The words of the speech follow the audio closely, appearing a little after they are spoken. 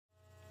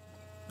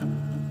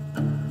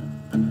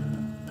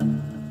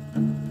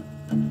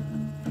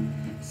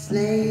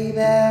Sleigh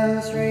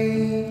bells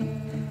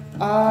ring,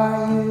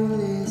 are you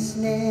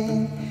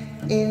listening?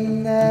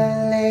 In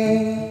the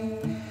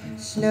lane,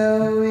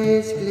 snow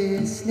is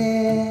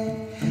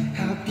glistening.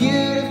 How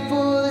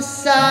beautiful the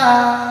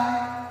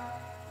sight,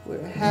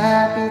 we're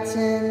happy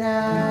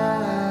tonight,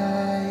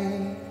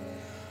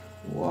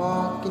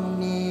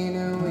 walking in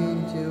a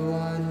winter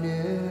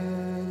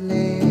wonderland.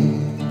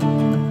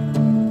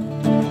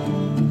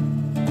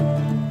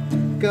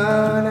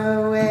 Gone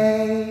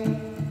away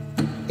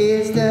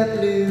is the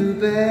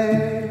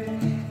bluebird,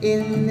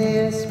 in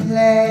this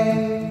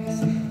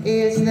place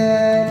is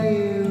the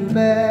new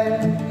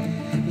bird.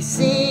 He's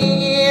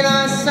singing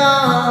our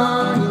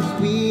song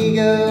as we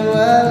go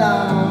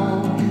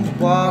along,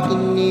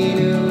 walking in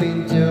a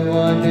winter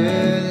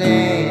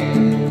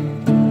wonderland.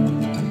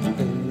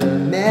 In the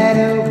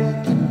meadow we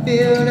can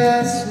build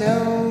a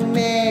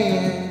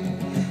snowman,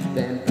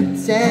 then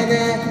pretend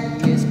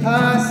that he is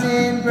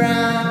Parson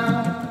Brown.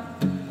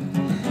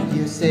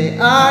 He'll say,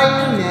 are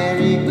you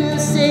married? We'll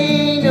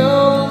say,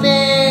 no,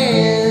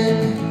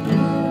 man.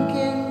 Who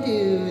can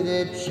do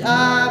the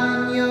job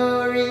when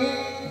you're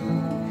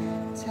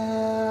in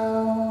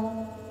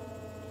town?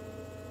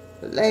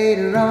 But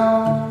later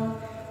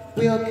on,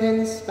 we'll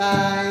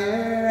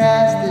conspire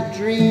as the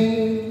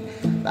dream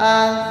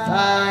by the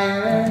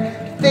fire,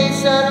 to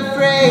face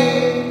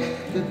unafraid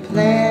the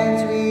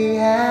plans we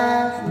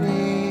have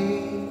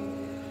made,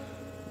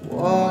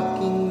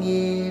 walking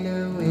in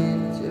a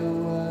winter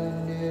wonderland.